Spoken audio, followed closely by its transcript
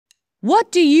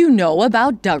What do you know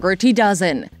about Dougherty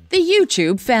Dozen, the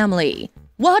YouTube family?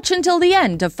 Watch until the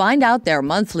end to find out their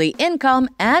monthly income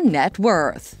and net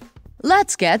worth.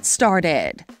 Let's get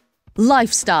started.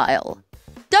 Lifestyle.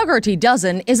 Dougherty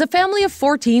Dozen is a family of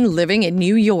 14 living in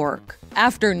New York.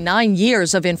 After 9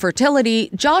 years of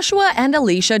infertility, Joshua and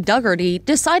Alicia Dougherty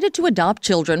decided to adopt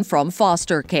children from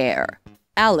foster care.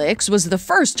 Alex was the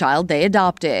first child they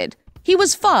adopted. He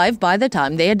was 5 by the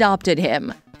time they adopted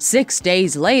him. 6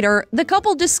 days later, the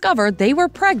couple discovered they were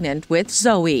pregnant with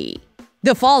Zoe.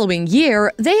 The following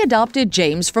year, they adopted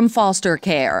James from foster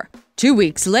care. 2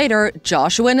 weeks later,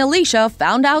 Joshua and Alicia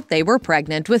found out they were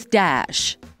pregnant with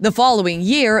Dash. The following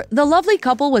year, the lovely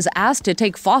couple was asked to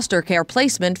take foster care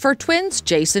placement for twins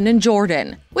Jason and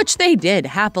Jordan, which they did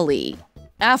happily.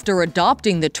 After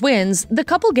adopting the twins, the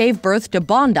couple gave birth to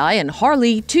Bondi and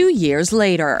Harley 2 years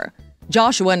later.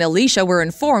 Joshua and Alicia were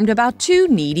informed about 2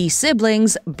 needy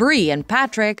siblings, Bree and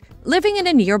Patrick, living in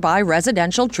a nearby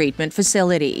residential treatment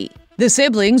facility. The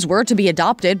siblings were to be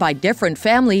adopted by different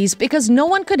families because no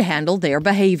one could handle their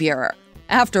behavior.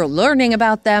 After learning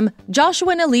about them,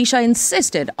 Joshua and Alicia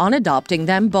insisted on adopting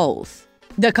them both.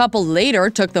 The couple later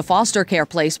took the foster care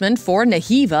placement for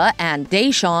Nahiva and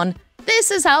Deshawn.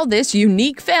 This is how this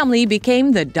unique family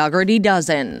became the Dougherty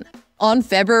Dozen. On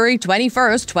February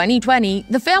 21, 2020,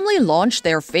 the family launched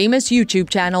their famous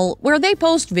YouTube channel where they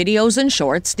post videos and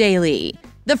shorts daily.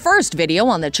 The first video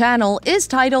on the channel is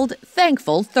titled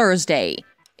Thankful Thursday.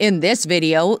 In this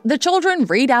video, the children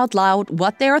read out loud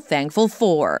what they are thankful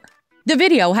for. The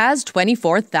video has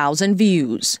 24,000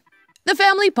 views. The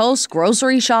family posts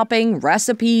grocery shopping,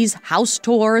 recipes, house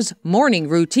tours, morning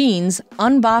routines,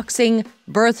 unboxing,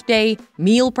 birthday,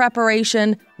 meal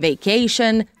preparation,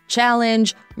 vacation,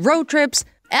 challenge, road trips,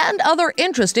 and other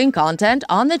interesting content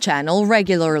on the channel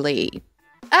regularly.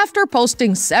 After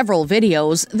posting several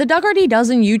videos, the Dougherty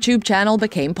Dozen YouTube channel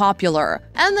became popular,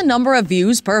 and the number of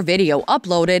views per video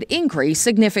uploaded increased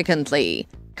significantly.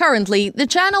 Currently, the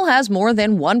channel has more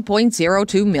than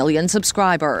 1.02 million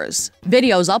subscribers.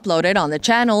 Videos uploaded on the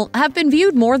channel have been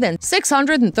viewed more than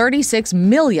 636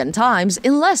 million times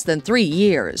in less than 3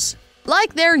 years.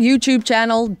 Like their YouTube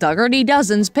channel, Dougherty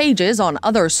Dozen's pages on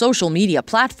other social media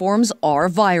platforms are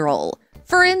viral.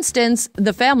 For instance,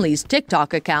 the family's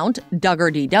TikTok account,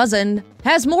 Dougherty Dozen,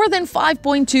 has more than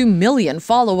 5.2 million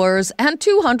followers and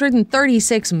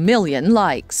 236 million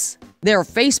likes. Their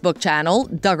Facebook channel,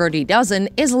 Dougherty Dozen,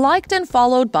 is liked and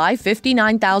followed by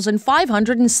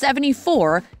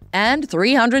 59,574 and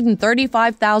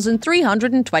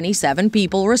 335,327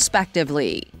 people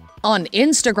respectively. On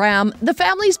Instagram, the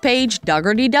family's page,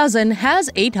 Dougherty Dozen,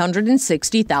 has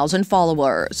 860,000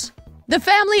 followers. The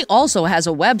family also has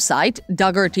a website,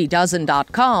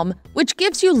 doughertydozen.com, which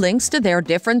gives you links to their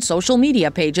different social media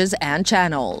pages and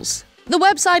channels. The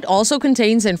website also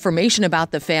contains information about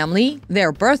the family,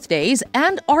 their birthdays,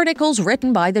 and articles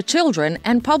written by the children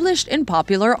and published in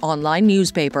popular online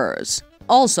newspapers.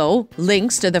 Also,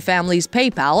 links to the family's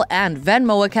PayPal and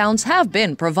Venmo accounts have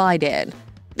been provided.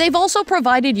 They've also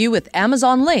provided you with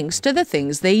Amazon links to the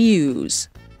things they use.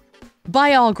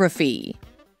 Biography.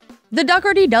 The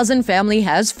Dougherty Dozen family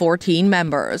has 14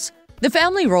 members. The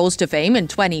family rose to fame in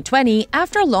 2020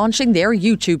 after launching their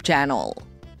YouTube channel.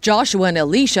 Joshua and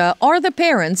Alicia are the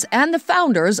parents and the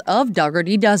founders of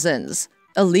Dougherty Dozens.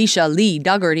 Alicia Lee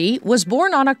Dougherty was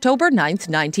born on October 9,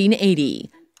 1980.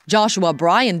 Joshua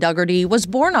Brian Dougherty was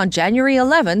born on January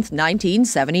 11,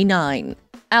 1979.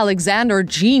 Alexander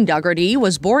Gene Dougherty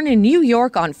was born in New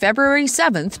York on February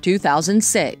 7,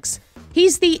 2006.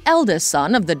 He's the eldest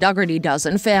son of the Dougherty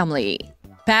Dozen family.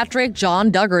 Patrick John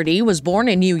Dougherty was born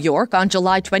in New York on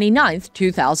July 29,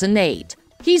 2008.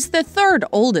 He's the third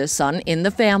oldest son in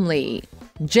the family.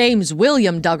 James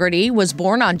William Dougherty was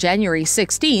born on January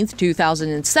 16,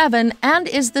 2007, and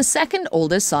is the second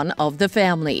oldest son of the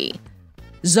family.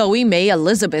 Zoe May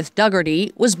Elizabeth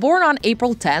Dougherty was born on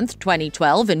April 10,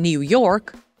 2012 in New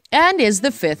York, and is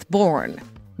the fifth born.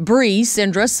 Bree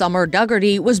Cindra Summer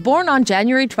Dougherty was born on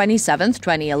January 27,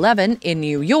 2011 in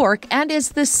New York and is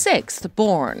the sixth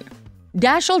born.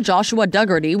 Dashiell Joshua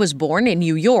Dougherty was born in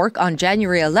New York on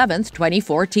January 11,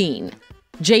 2014.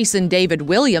 Jason David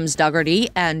Williams Dougherty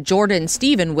and Jordan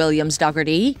Stephen Williams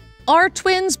Dougherty are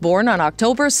twins born on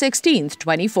October 16,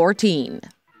 2014.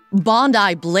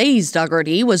 Bondi Blaze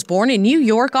Dougherty was born in New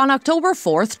York on October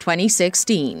 4,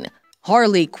 2016.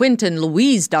 Harley Quinton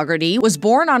Louise Dougherty was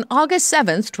born on August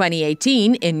 7,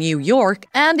 2018 in New York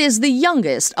and is the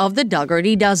youngest of the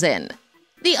Dougherty Dozen.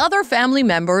 The other family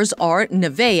members are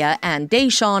Nevaeh and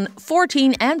Deshawn,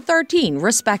 14 and 13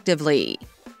 respectively.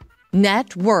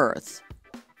 Net worth.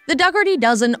 The Dougherty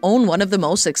Dozen own one of the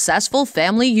most successful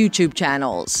family YouTube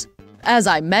channels. As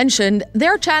I mentioned,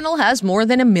 their channel has more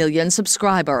than 1 million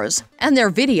subscribers, and their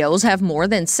videos have more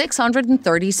than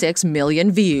 636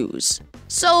 million views.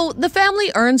 So, the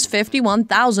family earns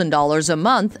 $51,000 a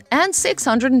month and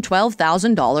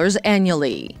 $612,000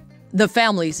 annually. The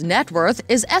family's net worth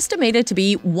is estimated to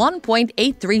be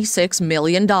 $1.836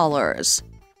 million.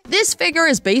 This figure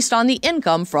is based on the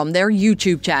income from their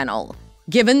YouTube channel.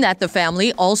 Given that the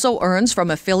family also earns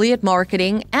from affiliate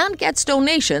marketing and gets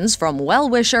donations from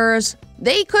well-wishers,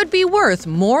 they could be worth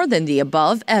more than the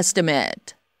above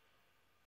estimate.